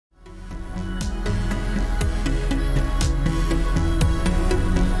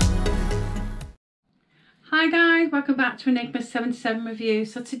Hi guys, welcome back to Enigma 77 review.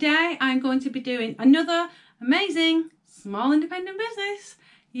 So today I'm going to be doing another amazing small independent business.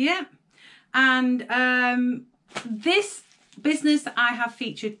 Yep. And this business I have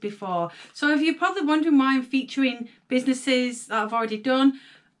featured before. So if you're probably wondering why I'm featuring businesses that I've already done,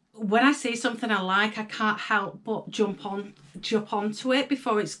 when I see something I like, I can't help but jump onto it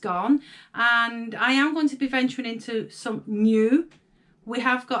before it's gone. And I am going to be venturing into some new. We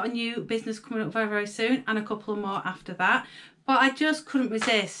have got a new business coming up very, very soon, and a couple more after that. But I just couldn't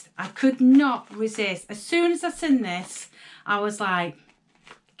resist. I could not resist. As soon as I seen this, I was like,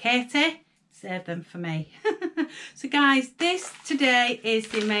 Katie, save them for me. So guys, this today is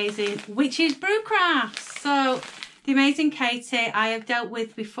the amazing Witch's Brew Crafts. So the amazing Katie I have dealt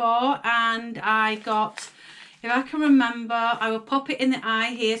with before, and I got, if I can remember, I will pop it in the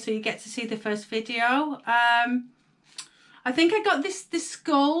eye here so you get to see the first video. I think I got the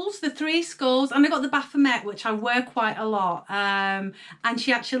skulls, the 3 skulls, and I got the Baphomet, which I wear quite a lot. And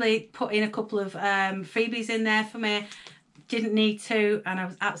she actually put in a couple of freebies in there for me. Didn't need to, and I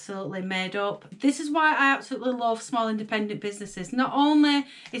was absolutely made up. This is why I absolutely love small independent businesses. Not only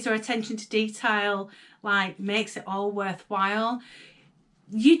is there attention to detail, like makes it all worthwhile,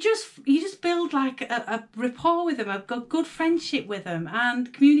 you just build like a rapport with them, a good friendship with them,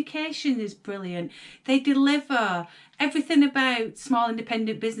 and communication is brilliant. They deliver everything about small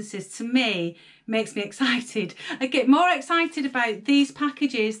independent businesses. To me, makes me excited. I get more excited about these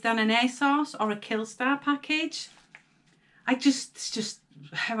packages than an ASOS or a Killstar package. It's just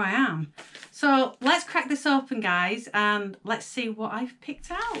how I am. So let's crack this open, guys, and let's see what I've picked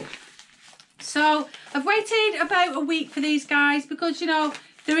out. So I've waited about a week for these guys because, you know,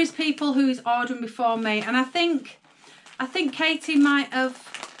 there is people who's ordering before me, and I think Katie might have,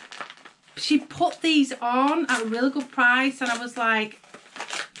 she put these on at a really good price, and I was like,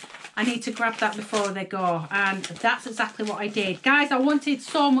 I need to grab that before they go, and that's exactly what I did. Guys, I wanted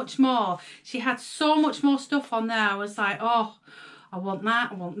so much more. She had so much more stuff on there. I was like, oh, I want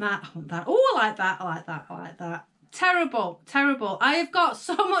that, I want that, I want that. Oh, I like that, I like that, I like that. Terrible, terrible. I have got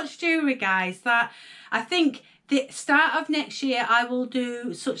so much jewellery, guys, that I think the start of next year I will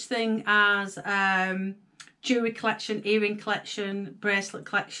do such thing as jewellery collection, earring collection, bracelet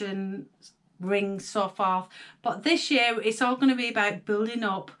collection, rings, so forth. But this year it's all going to be about building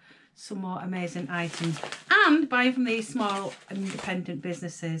up some more amazing items and buying from these small independent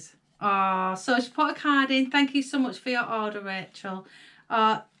businesses. Oh, so she put a card in. Thank you so much for your order, Rachel.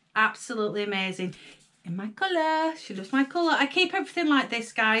 Absolutely amazing. In my colour, she loves my colour. I keep everything like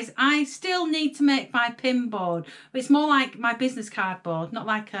this, guys. I still need to make my pin board, but it's more like my business card board, not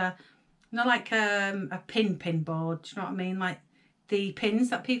like a pin board. Do you know what I mean? Like the pins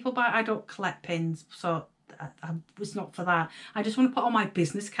that people buy. I don't collect pins, so it's not for that. I just want to put all my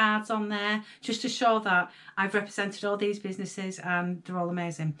business cards on there just to show that I've represented all these businesses and they're all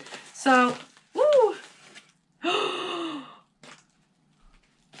amazing. So, woo!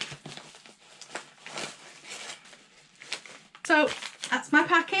 So that's my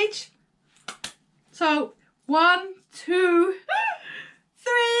package. So 1, 2,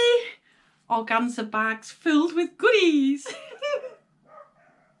 3 organza bags filled with goodies.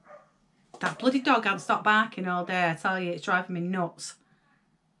 That bloody dog hasn't stopped barking all day. I tell you, it's driving me nuts.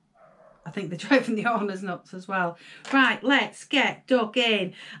 I think they're driving the owners nuts as well. Right, let's get dug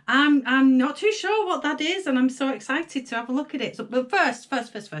in. I'm not too sure what that is, and I'm so excited to have a look at it. So, but first.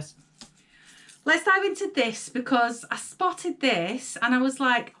 Let's dive into this, because I spotted this and I was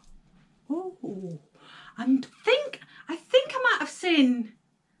like, oh, I think I might have seen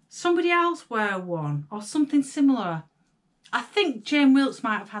somebody else wear one or something similar. I think Jane Wilkes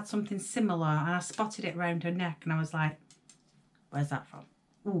might have had something similar, and I spotted it around her neck and I was like, where's that from?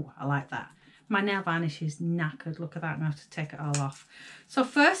 Oh, I like that. My nail varnish is knackered. Look at that. I'm going to have to take it all off. So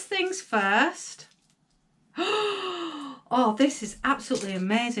first things first. Oh, this is absolutely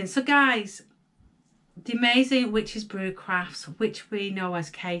amazing. So guys, the amazing Witch's Brew Crafts, which we know as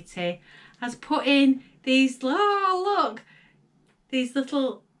Katie, has put in these, oh look, these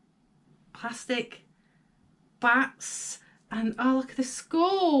little plastic bats, and oh look at the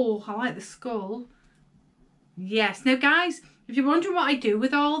skull. I like the skull. Yes. Now guys, if you're wondering what I do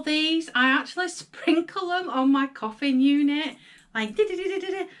with all these, I actually sprinkle them on my coffin unit. Like,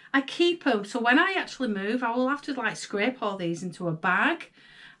 I keep them, so when I actually move, I will have to like scrape all these into a bag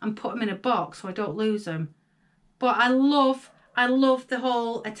and put them in a box so I don't lose them. But I love the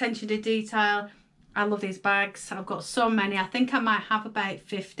whole attention to detail. I love these bags. I've got so many. I think I might have about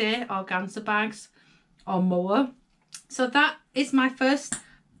 50 organza bags or more. So that is my first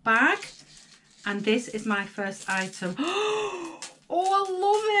bag, and this is my first item. Oh, I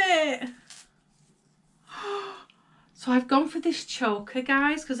love it. So I've gone for this choker,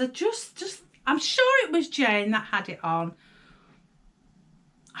 guys, because I'm sure it was Jane that had it on.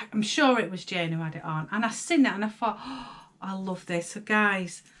 I'm sure it was Jane who had it on. And I seen it and I thought, oh, I love this. So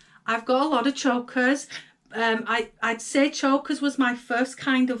guys, I've got a lot of chokers. I'd say chokers was my first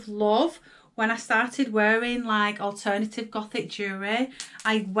kind of love. When I started wearing like alternative Gothic jewellery,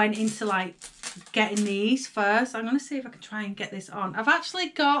 I went into like getting these first. I'm going to see if I can try and get this on. I've actually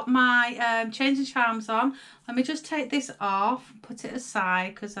got my Chains and Charms on. Let me just take this off, put it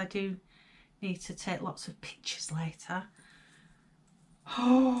aside, because I do need to take lots of pictures later.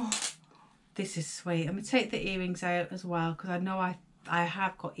 Oh, this is sweet. I'm going to take the earrings out as well, because I know I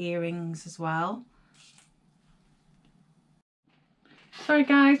have got earrings as well. Sorry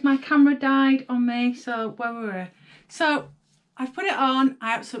guys, my camera died on me, so where were we? So I've put it on.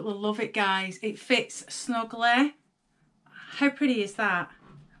 I absolutely love it, guys. It fits snugly. How pretty is that?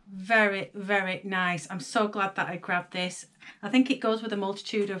 Very, very nice. I'm so glad that I grabbed this. I think it goes with a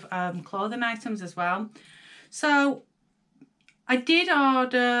multitude of clothing items as well. So I did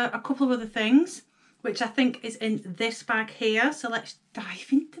order a couple of other things, which I think is in this bag here. So let's dive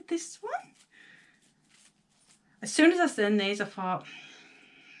into this one. As soon as I seen these, I thought,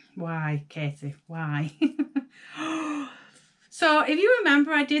 why, Katie, why? So if you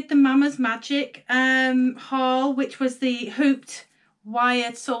remember, I did the Mama's Magic haul, which was the hooped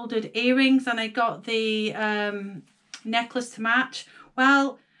wired soldered earrings, and I got the necklace to match.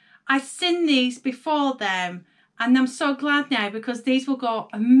 Well, I've seen these before them, and I'm so glad now because these will go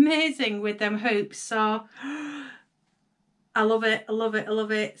amazing with them hoops. So I love it, I love it, I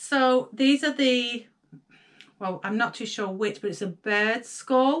love it. So these are the, well, I'm not too sure which, but it's a bird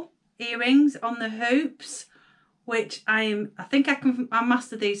skull earrings on the hoops, which I think I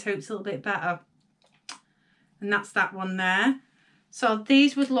master these hoops a little bit better. And that's that one there. So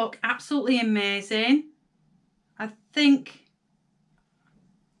these would look absolutely amazing. I think,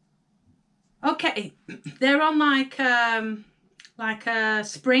 okay, they're on like a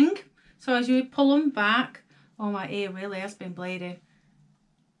spring. So as you pull them back, oh, my ear really has been bleeding.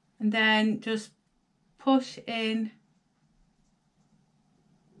 And then just push in.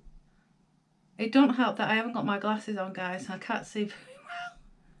 It don't help that I haven't got my glasses on, guys. I can't see very well.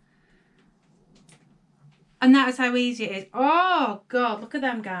 And that is how easy it is. Oh God, look at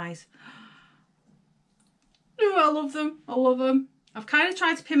them, guys. Oh, I love them. I love them. I've kind of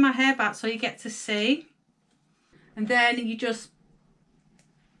tried to pin my hair back so you get to see. And then you just,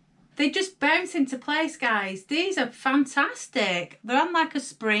 they just bounce into place, guys. These are fantastic. They're on like a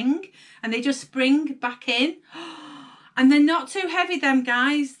spring and they just spring back in. And they're not too heavy, them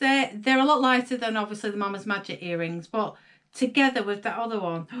guys. They're a lot lighter than obviously the Mama's Magic earrings, but together with that other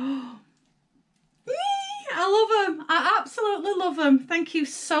one, I love them. I absolutely love them. Thank you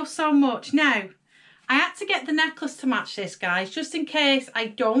so, so much. Now, I had to get the necklace to match this, guys, just in case I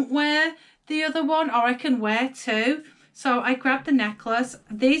don't wear the other one, or I can wear two. So I grabbed the necklace.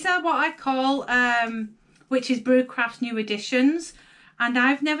 These are what I call, which is Brewcraft's new editions. And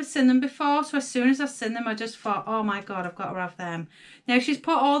I've never seen them before, so as soon as I seen them, I just thought, oh my God, I've got to have them. Now, she's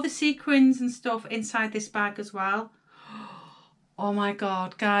put all the sequins and stuff inside this bag as well. Oh my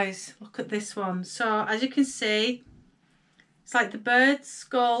God, guys, look at this one. So, as you can see, it's like the bird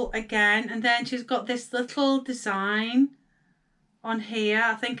skull again. And then she's got this little design on here.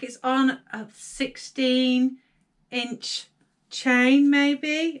 I think it's on a 16-inch chain,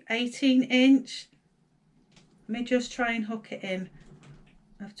 maybe, 18-inch. Let me just try and hook it in.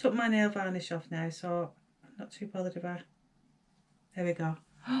 I've took my nail varnish off now, so I'm not too bothered about it. There we go.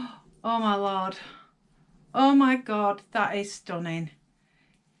 Oh my Lord. Oh my God, that is stunning.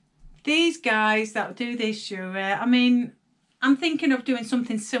 These guys that do this jewellery, I mean, I'm thinking of doing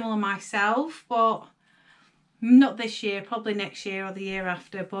something similar myself, but not this year, probably next year or the year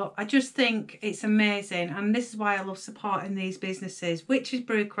after. But I just think it's amazing, and this is why I love supporting these businesses, which is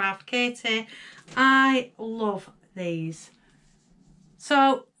Brewcraft. Katie, I love these.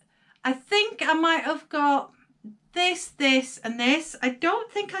 So I think I might have got this, and this. I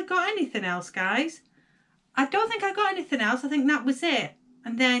don't think I got anything else, guys. I don't think I got anything else. I think that was it.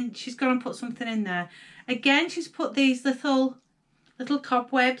 And then she's gone and put something in there. Again, she's put these little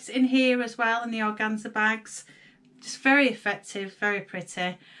cobwebs in here as well in the organza bags. Just very effective, very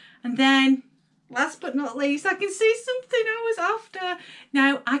pretty. And then, last but not least, I can see something I was after.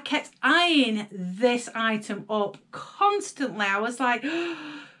 Now, I kept eyeing this item up constantly. I was like,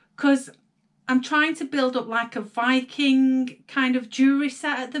 because I'm trying to build up like a Viking kind of jewellery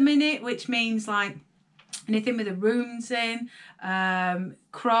set at the minute, which means like anything with the runes in,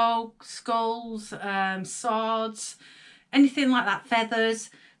 crow skulls, swords, anything like that, feathers.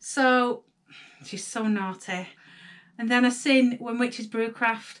 So She's so naughty. And then I seen when Witches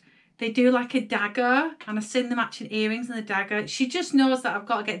Brewcraft, they do like a dagger, and I seen the matching earrings and the dagger. She just knows that I've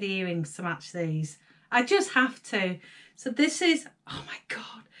got to get the earrings to match these. I just have to. So this is, oh my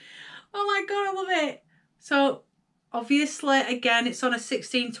God. Oh my God, I love it. So obviously, again, it's on a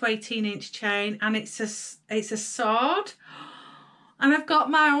 16 to 18 inch chain, and it's a sword. And I've got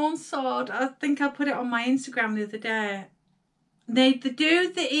my own sword. I think I put it on my Instagram the other day. They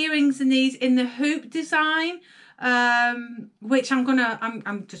do the earrings and these in the hoop design, which I'm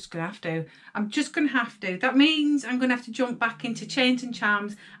just gonna have to. I'm just gonna have to. That means I'm gonna have to jump back into Chains and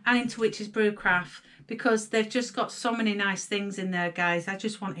Charms and into Witches Brewcraft, because they've just got so many nice things in there, guys. I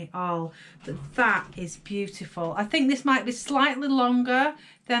just want it all. But that is beautiful. I think this might be slightly longer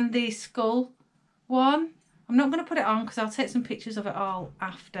than the skull one. I'm not going to put it on because I'll take some pictures of it all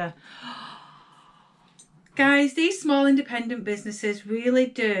after. Guys, these small independent businesses really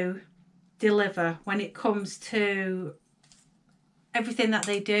do deliver when it comes to everything that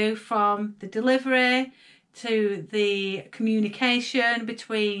they do, from the delivery to the communication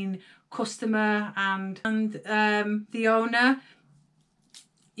between customer and the owner.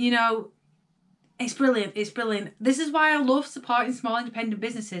 You know, it's brilliant. It's brilliant. This is why I love supporting small independent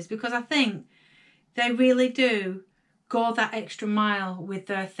businesses, because I think they really do go that extra mile with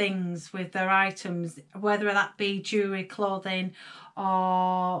their things, with their items, whether that be jewellery, clothing,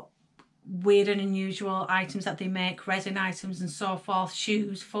 or weird and unusual items that they make, resin items and so forth,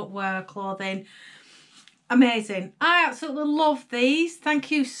 shoes, footwear, clothing. Amazing. I absolutely love these.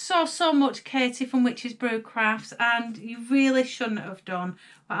 Thank you so much, Katie from Witches Brewcrafts, and you really shouldn't have done,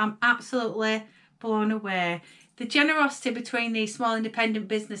 but I'm absolutely blown away. The generosity between these small independent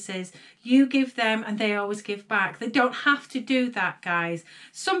businesses, you give them and they always give back. They don't have to do that, guys.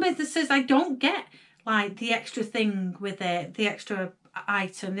 Some businesses, I don't get like the extra thing with it, the extra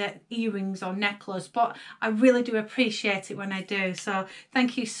item, the earrings or necklace, but I really do appreciate it when I do. So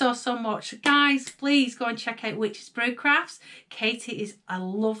thank you so much, guys. Please go and check out Witches Brewcrafts. Katie is a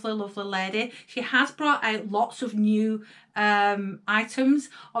lovely lady. She has brought out lots of new items.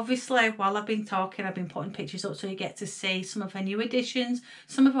 Obviously, while I've been talking, I've been putting pictures up so you get to see some of her new editions,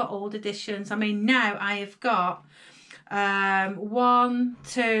 some of her old editions. I mean, now I have got I've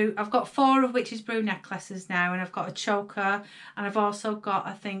got 4 of Witches Brew necklaces now, and I've got a choker, and I've also got,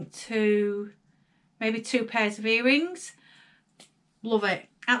 I think, maybe 2 pairs of earrings. Love it.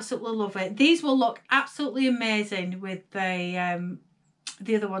 Absolutely love it. These will look absolutely amazing with the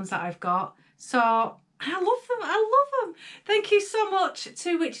other ones that I've got. So I love them. I love them. Thank you so much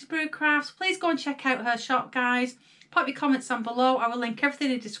to Witches Brewcrafts. Please go and check out her shop, guys. Pop your comments down below. I will link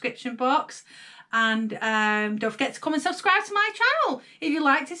everything in the description box. And don't forget to come and subscribe to my channel. If you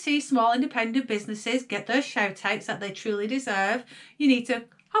like to see small independent businesses get those shout outs that they truly deserve, you need to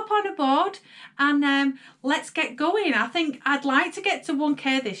hop on aboard and let's get going. I think I'd like to get to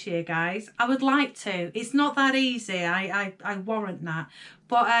 1K this year, guys. I would like to. It's not that easy. I warrant that.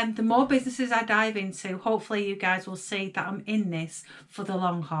 But the more businesses I dive into, hopefully you guys will see that I'm in this for the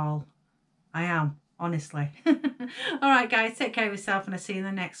long haul. I am. Honestly. All right, guys, take care of yourself, and I'll see you in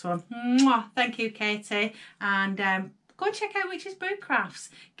the next one. Mwah. Thank you, Katie. And go and check out Witches Brewcrafts.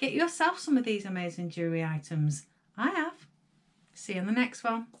 Get yourself some of these amazing jewellery items. I have. See you in the next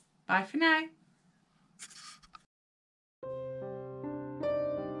one. Bye for now.